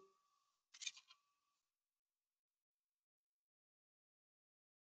view.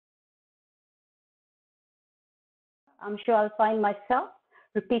 I'm sure I'll find myself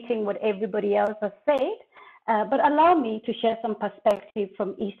repeating what everybody else has said, but allow me to share some perspective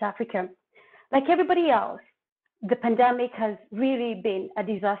from East Africa. Like everybody else, the pandemic has really been a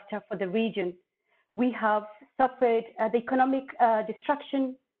disaster for the region. We have suffered the economic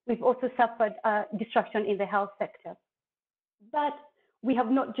destruction. We've also suffered destruction in the health sector. But we have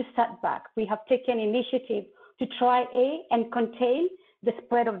not just sat back. We have taken initiative to try and contain the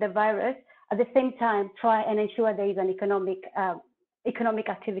spread of the virus. At the same time, try and ensure there is an economic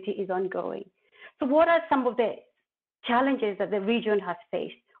activity is ongoing. So what are some of the challenges that the region has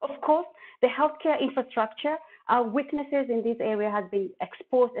faced? Of course, the healthcare infrastructure, our weaknesses in this area has been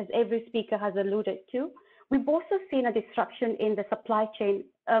exposed, as every speaker has alluded to. We've also seen a disruption in the supply chain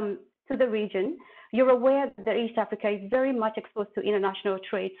to the region. You're aware that East Africa is very much exposed to international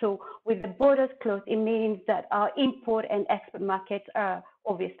trade. So with the borders closed, it means that our import and export markets are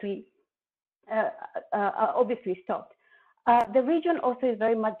obviously stopped. The region also is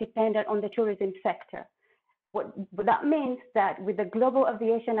very much dependent on the tourism sector. What that means that with the global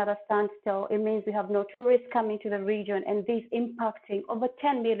aviation at a standstill, it means we have no tourists coming to the region, and this impacting over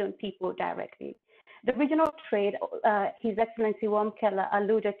 10 million people directly. The regional trade, His Excellency Wamkele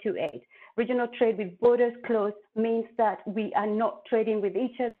alluded to it. Regional trade with borders closed means that we are not trading with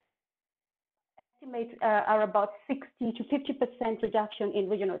each other. Estimates are about 60 to 50% reduction in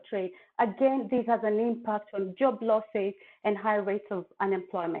regional trade. Again, this has an impact on job losses and high rates of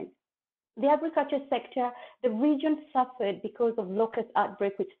unemployment. The agriculture sector, the region suffered because of locust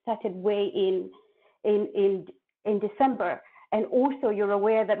outbreak, which started way in December. And also, you're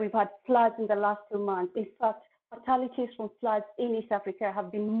aware that we've had floods in the last 2 months. In fact, fatalities from floods in East Africa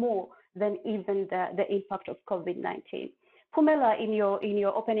have been more than even the impact of COVID-19. Pumela, in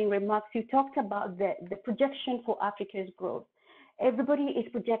your opening remarks, you talked about the projection for Africa's growth. Everybody is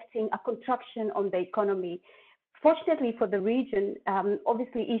projecting a contraction on the economy. Fortunately for the region,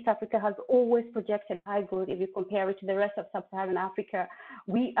 obviously East Africa has always projected high growth. If you compare it to the rest of Sub-Saharan Africa,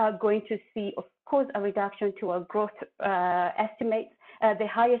 we are going to see, of course, a reduction to our growth estimates. The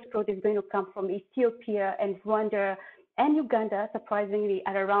highest growth is going to come from Ethiopia and Rwanda and Uganda, surprisingly,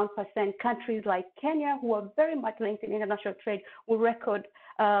 at around %. Countries like Kenya, who are very much linked in international trade, will record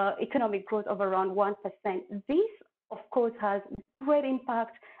economic growth of around 1%. This, of course, has great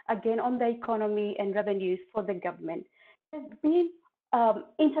impact, again, on the economy and revenues for the government. There's been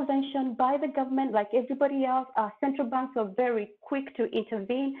intervention by the government, like everybody else. Our central banks are very quick to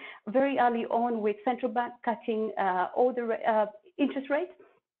intervene very early on, with central bank cutting all the interest rates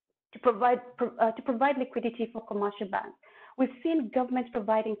to provide liquidity for commercial banks. We've seen governments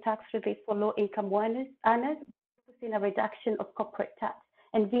providing tax relief for low-income earners. We've seen a reduction of corporate tax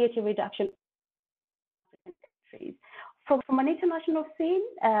and VAT reduction in countries. From an international scene,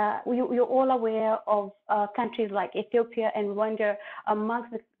 you're all aware of countries like Ethiopia and Rwanda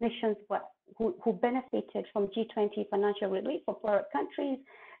amongst the nations who benefited from G20 financial relief for poorer countries.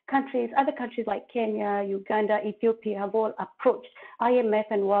 Other countries like Kenya, Uganda, Ethiopia have all approached IMF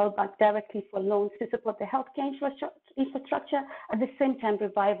and World Bank directly for loans to support the healthcare infrastructure, at the same time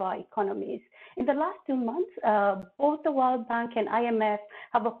revive our economies. In the last 2 months, both the World Bank and IMF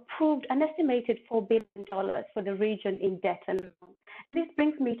have approved an estimated $4 billion for the region in debt and loans. This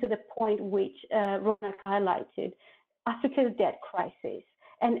brings me to the point which Ronak highlighted, Africa's debt crisis.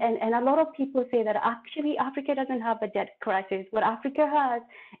 And a lot of people say that actually Africa doesn't have a debt crisis. What Africa has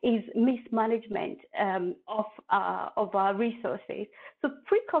is mismanagement of our resources. So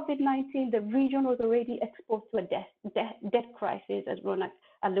pre-COVID-19, the region was already exposed to a debt crisis, as Ronak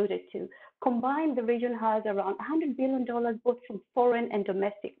alluded to. Combined, the region has around $100 billion both from foreign and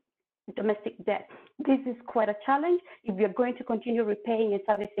domestic debt. This is quite a challenge if we are going to continue repaying and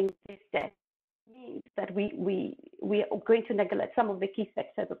servicing this debt. Means that we are going to neglect some of the key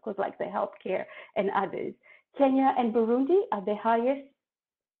sectors, of course, like the healthcare and others. Kenya and Burundi have the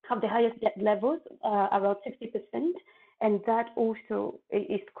highest debt levels, around 60%, and that also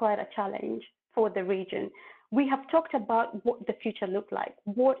is quite a challenge for the region. We have talked about what the future looks like.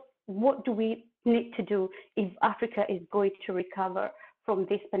 What do we need to do if Africa is going to recover from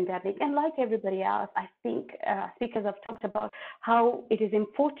this pandemic? And like everybody else, I think speakers have talked about how it is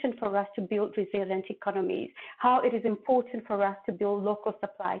important for us to build resilient economies, how it is important for us to build local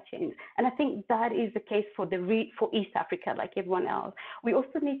supply chains. And I think that is the case for East Africa, like everyone else. We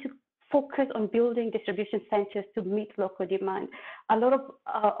also need to focus on building distribution centers to meet local demand. A lot of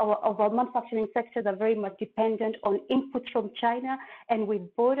our manufacturing sectors are very much dependent on inputs from China, and with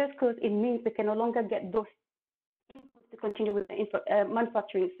borders closed, it means we can no longer get those to continue with the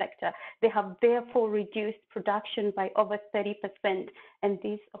manufacturing sector. They have therefore reduced production by over 30%, and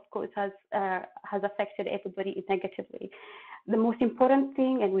this, of course, has affected everybody negatively. The most important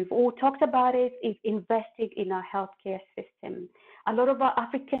thing, and we've all talked about it, is investing in our healthcare system. A lot of our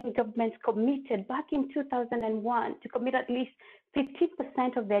African governments committed back in 2001 to commit at least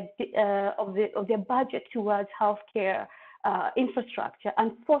 15% of their budget towards healthcare infrastructure.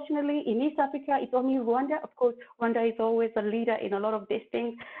 Unfortunately, in East Africa, it's only Rwanda. Of course, Rwanda is always a leader in a lot of these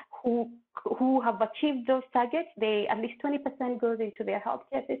things, who have achieved those targets. They at least 20% goes into their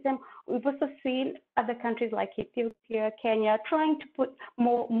healthcare system. We've also seen other countries like Ethiopia, Kenya, trying to put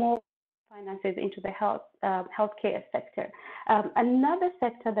more finances into the healthcare sector. Another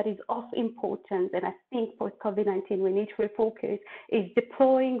sector that is of importance, and I think post COVID-19 we need to refocus, is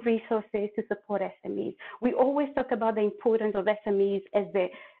deploying resources to support SMEs. We always talk about the importance of SMEs as the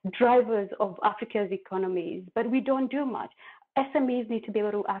drivers of Africa's economies, but we don't do much. SMEs need to be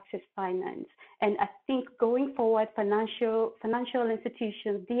able to access finance. And I think going forward, financial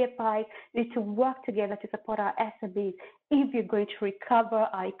institutions, DFIs need to work together to support our SMEs if you're going to recover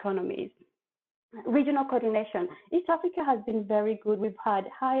our economies. Regional coordination. East Africa has been very good. We've had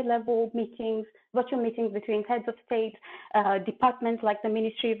high-level meetings, virtual meetings between heads of state, departments like the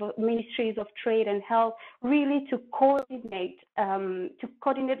Ministries of Trade and Health, really to coordinate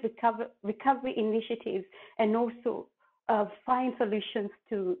recovery initiatives and also find solutions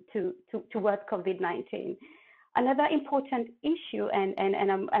towards COVID-19. Another important issue, and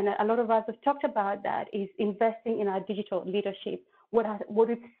a lot of us have talked about that, is investing in our digital leadership. What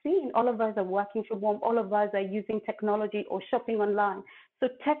we've seen, all of us are working from home, all of us are using technology or shopping online. So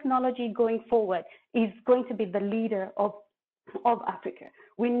technology going forward is going to be the leader of Africa.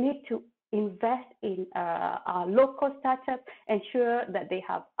 We need to invest in our local startups, ensure that they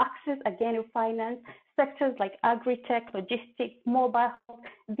have access, again, to finance. Sectors like agri-tech, logistics, mobile health,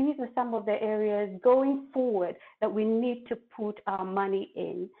 these are some of the areas going forward that we need to put our money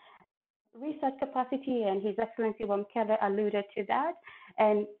in. Research capacity, and His Excellency Wamkele alluded to that,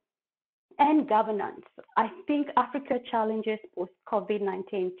 and governance. I think Africa challenges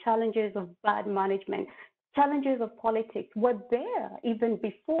post-COVID-19, challenges of bad management, challenges of politics were there even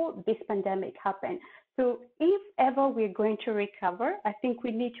before this pandemic happened. So if ever we're going to recover, I think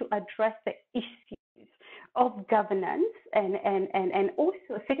we need to address the issues of governance, and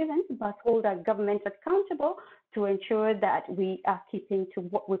also citizens must hold our governments accountable to ensure that we are keeping to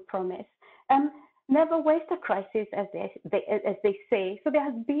what we promise. Never waste a crisis, as they say. So there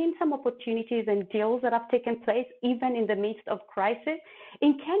has been some opportunities and deals that have taken place even in the midst of crisis.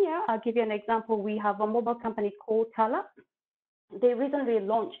 In Kenya, I'll give you an example. We have a mobile company called Tala. They recently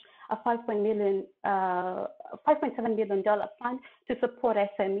launched a $5.7 million fund to support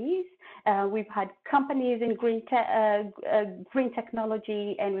SMEs. We've had companies in green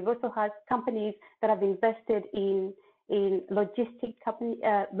technology, and we've also had companies that have invested in logistic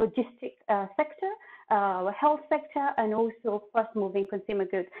sector, health sector, and also fast-moving consumer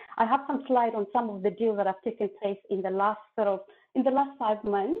goods. I have some slides on some of the deals that have taken place in the last 5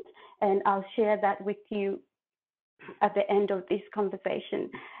 months, and I'll share that with you at the end of this conversation.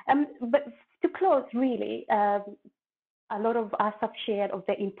 But to close, really, a lot of us have shared of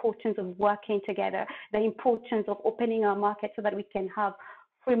the importance of working together, the importance of opening our market so that we can have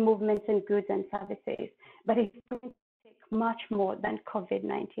free movements in goods and services. But it's going to take much more than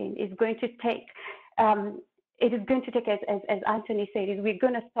COVID-19. It's going to take, as Anthony said, we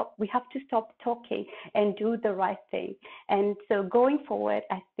have to stop talking and do the right thing. And so going forward,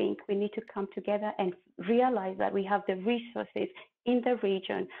 I think we need to come together and realize that we have the resources in the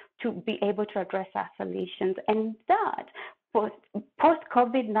region to be able to address our solutions. And that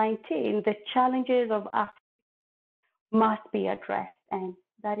post-COVID-19, the challenges of Africa must be addressed. And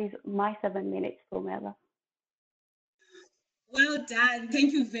that is my 7 minutes, Pumela. Well done.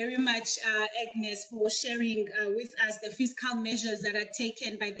 Thank you very much, Agnes, for sharing with us the fiscal measures that are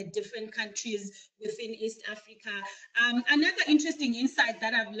taken by the different countries within East Africa. Another interesting insight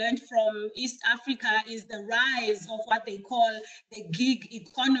that I've learned from East Africa is the rise of what they call the gig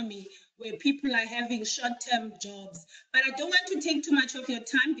economy, where people are having short-term jobs. But I don't want to take too much of your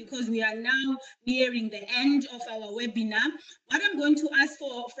time because we are now nearing the end of our webinar. What I'm going to ask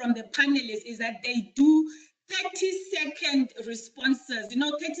for from the panelists is that they do 30-second responses,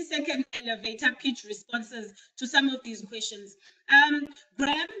 30-second elevator pitch responses to some of these questions.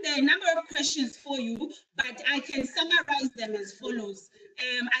 Graeme, there are a number of questions for you, but I can summarize them as follows.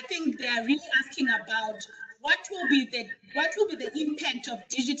 I think they are really asking about what will be the impact of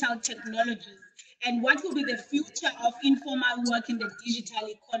digital technologies and what will be the future of informal work in the digital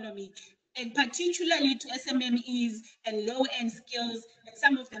economy, and particularly to SMMEs and low-end skills, and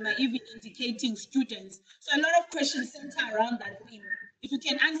some of them are even indicating students. So a lot of questions center around that theme. If you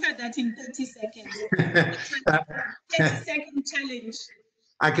can answer that in 30 seconds, 30-second challenge.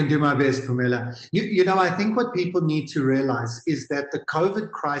 I can do my best, Pumela. You know, I think what people need to realize is that the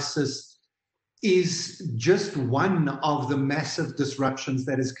COVID crisis is just one of the massive disruptions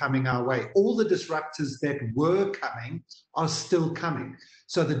that is coming our way. All the disruptors that were coming are still coming.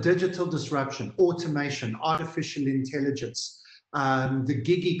 So the digital disruption, automation, artificial intelligence, the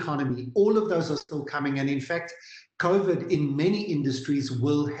gig economy, all of those are still coming. And in fact, COVID in many industries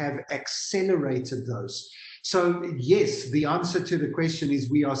will have accelerated those. So yes, the answer to the question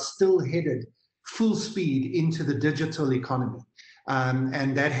is we are still headed full speed into the digital economy.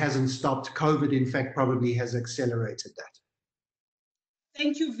 And that hasn't stopped. COVID, in fact, probably has accelerated that.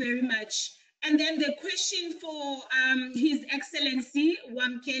 Thank you very much. And then the question for His Excellency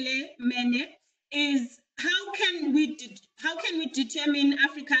Wamkele Mene is how can we determine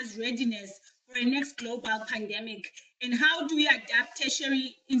Africa's readiness for a next global pandemic, and how do we adapt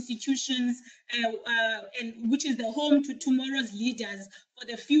tertiary institutions, and which is the home to tomorrow's leaders, for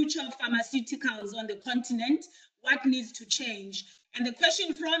the future of pharmaceuticals on the continent? What needs to change? And the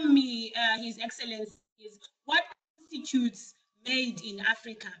question from me, His Excellency, is what constitutes made in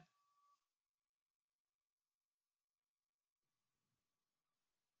Africa?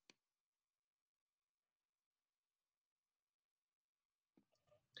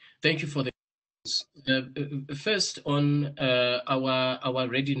 Thank you for the first on our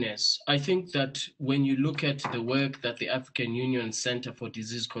readiness. I think that when you look at the work that the African Union Center for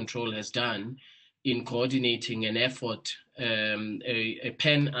Disease Control has done in coordinating an effort, a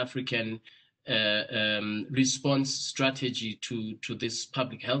pan-African response strategy to this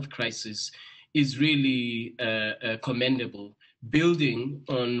public health crisis, is really commendable, building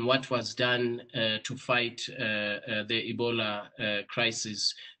on what was done to fight the Ebola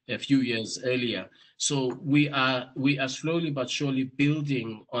crisis a few years earlier. So we are slowly but surely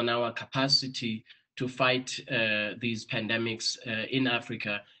building on our capacity to fight these pandemics in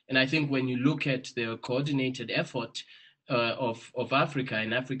Africa. And I think when you look at the coordinated effort of Africa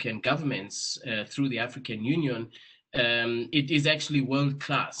and African governments through the African Union, it is actually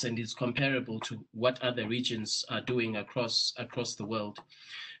world-class and is comparable to what other regions are doing across the world.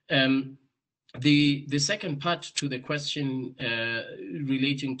 The second part to the question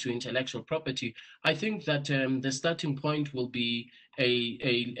relating to intellectual property, I think that the starting point will be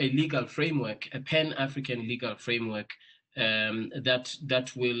a legal framework, a pan-African legal framework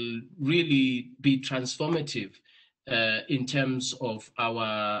that will really be transformative in terms of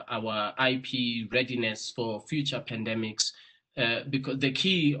our IP readiness for future pandemics, because the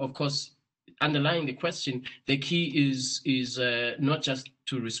key, of course, underlying the question, the key is not just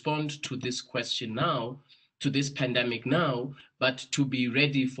to respond to this question now, to this pandemic now, but to be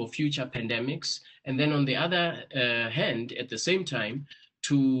ready for future pandemics. And then on the other hand, at the same time,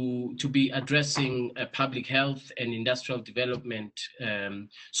 to be addressing public health and industrial development.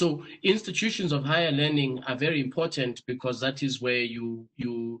 So institutions of higher learning are very important, because that is where you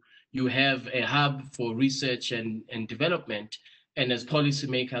have a hub for research and development. And as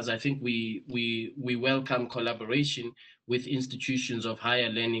policymakers, I think we welcome collaboration with institutions of higher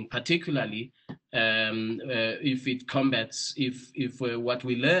learning, particularly if it combats, if what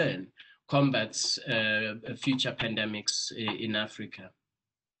we learn combats future pandemics in Africa.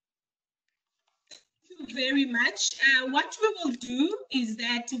 Thank you very much. What we will do is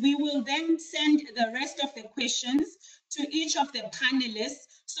that we will then send the rest of the questions to each of the panelists,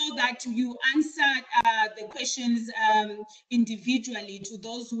 so that you answer the questions individually to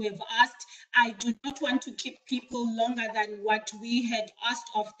those who have asked. I do not want to keep people longer than what we had asked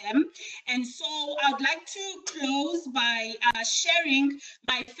of them. And so I'd like to close by sharing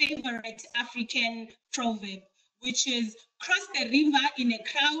my favorite African proverb, which is, cross the river in a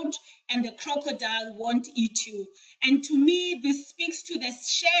crowd and the crocodile won't eat you. And to me, this speaks to the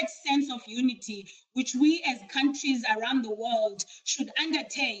shared sense of unity which we as countries around the world should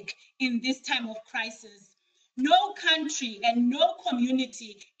undertake in this time of crisis. No country and no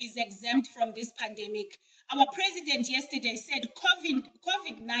community is exempt from this pandemic. Our president yesterday said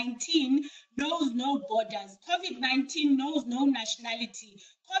COVID-19 knows no borders. COVID-19 knows no nationality.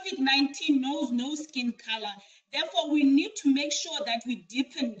 COVID-19 knows no skin color. Therefore, we need to make sure that we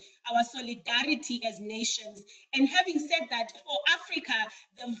deepen our solidarity as nations. And having said that, for Africa,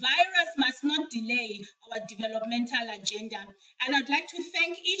 the virus must not delay our developmental agenda. And I'd like to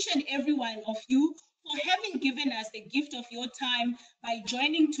thank each and every one of you for having given us the gift of your time by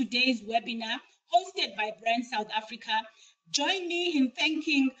joining today's webinar hosted by Brand South Africa. Join me in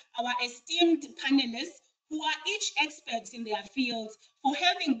thanking our esteemed panelists, who are each experts in their fields, for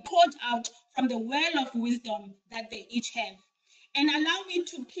having poured out from the well of wisdom that they each have. And allow me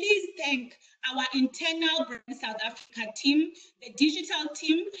to please thank our internal Brand South Africa team, the digital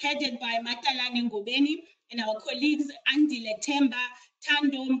team headed by Matalani Ngobeni, and our colleagues Andile Temba,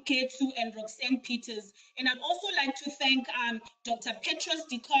 Tando Mketsu, and Roxanne Peters. And I'd also like to thank Dr. Petros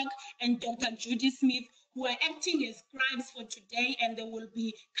de Kock and Dr. Judy Smith, who are acting as scribes for today, and they will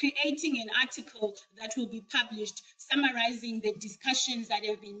be creating an article that will be published summarizing the discussions that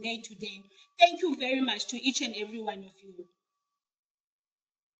have been made today. Thank you very much to each and every one of you.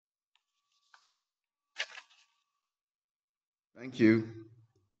 Thank you.